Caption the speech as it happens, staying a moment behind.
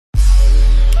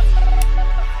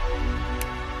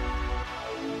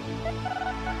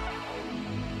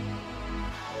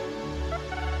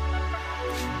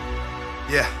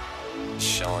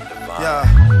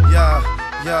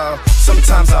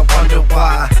Sometimes I wonder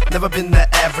why. Never been the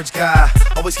average guy.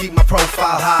 Always keep my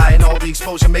profile high, and all the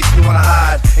exposure makes me wanna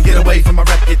hide and get away from my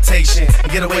reputation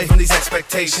and get away from these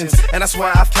expectations. And that's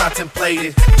why I've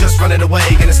contemplated just running away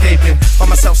and escaping. Find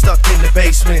myself stuck in the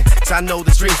basement, 'cause I know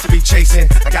there's dreams to be chasing.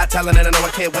 I got talent and I know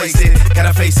I can't waste it.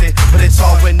 Gotta face it, but it's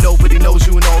hard when nobody knows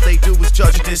you and all they do is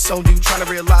judge you. Disown you, trying to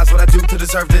realize what I do to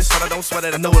deserve this, but I don't sweat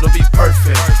it. I know it'll be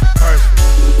perfect.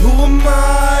 Who am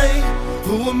I?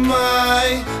 Who am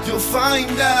I? You'll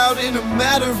find out in a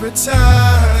matter of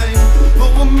time. Who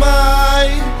am I?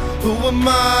 Who am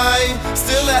I?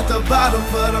 Still at the bottom,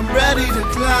 but I'm ready to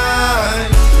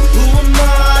climb. Who am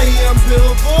I? I'm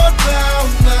Billboard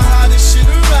bound, the hottest shit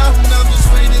around. I'm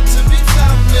just waiting to be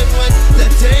found, and when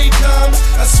that day comes,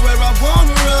 I swear I won't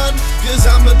run, 'cause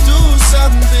I'ma do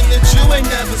something that you ain't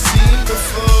never seen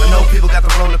before. I know people got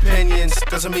their own opinions,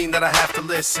 doesn't mean that I have to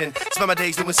listen. Spend my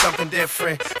days doing something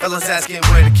different. Fellas asking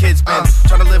where the kids been.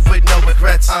 Trying to live with no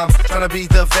regrets. Trying to be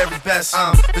the very best.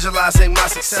 Visualizing my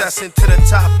success, and to the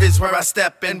top is where I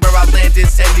step, and where I land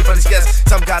is anybody's guess.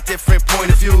 Some got different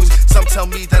point of views. Some tell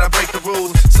me that I break the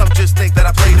rules. Some just think that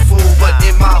I play the fool. But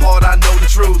in my heart I know the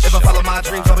truth. If I follow my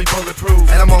dreams, I'll be bulletproof.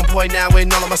 And I'm on point now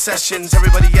in all of my sessions.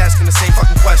 Everybody asking the same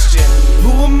fucking question.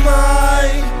 Who am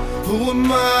I? Who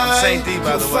am I? Saint D,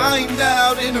 by the way. Find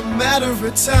out in a matter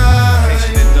of time.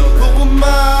 Who am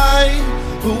I?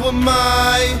 Who am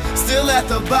I? Still at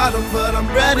the bottom, but I'm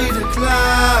ready to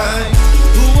climb.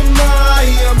 Who am I?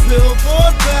 I'm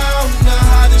Billboard bound, the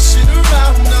hottest shit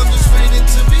around. I'm just waiting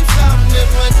to be found, and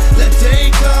when that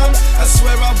day comes, I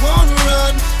swear I won't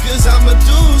run, 'cause I'ma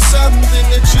do something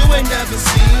that you ain't never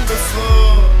seen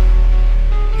before.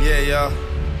 Yeah, y'all.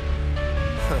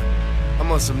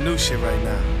 I'm on some new shit right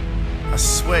now. I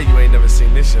swear you ain't never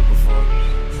seen this shit before.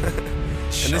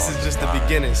 And this is just the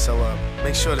beginning, so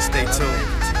make sure to stay tuned.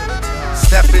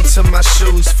 Step into my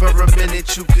shoes for a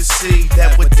minute, you can see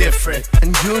that we're different.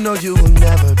 And you know you will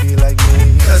never be like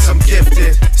me, 'cause I'm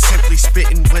gifted, simply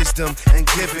spitting wisdom and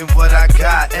giving what I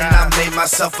got. And I made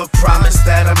myself a promise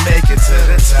that I'll make it to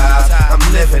the top.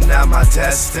 I'm living out my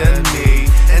destiny,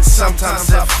 and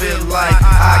sometimes I feel like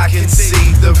I can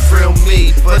see the real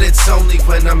me, but it's only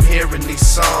when I'm hearing these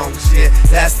songs. Yeah,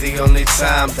 that's the only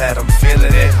time that I'm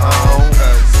feeling at home.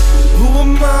 Who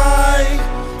am I?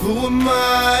 Who am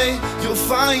I? You'll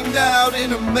find out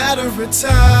in a matter of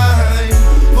time.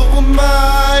 Who am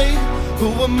I? Who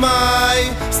am I?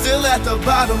 Still at the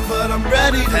bottom, but I'm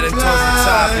ready to Headed climb. towards the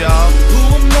top, y'all. Who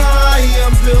am I?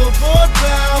 I'm Billboard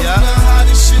bound, the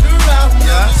hottest shit around. I'm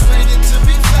just waiting to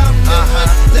be found, and when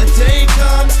that day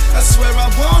comes, I swear I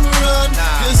won't run,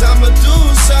 'cause I'ma do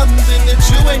something that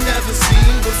you ain't never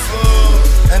seen before.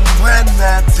 And when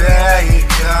that day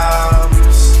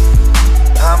comes,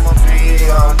 I'ma be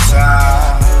on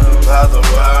top of the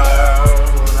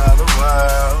world, of the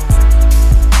world.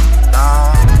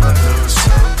 I'ma do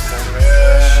something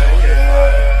real, yeah.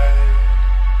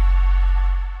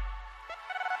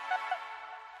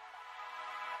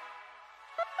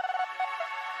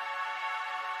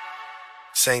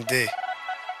 Saint D.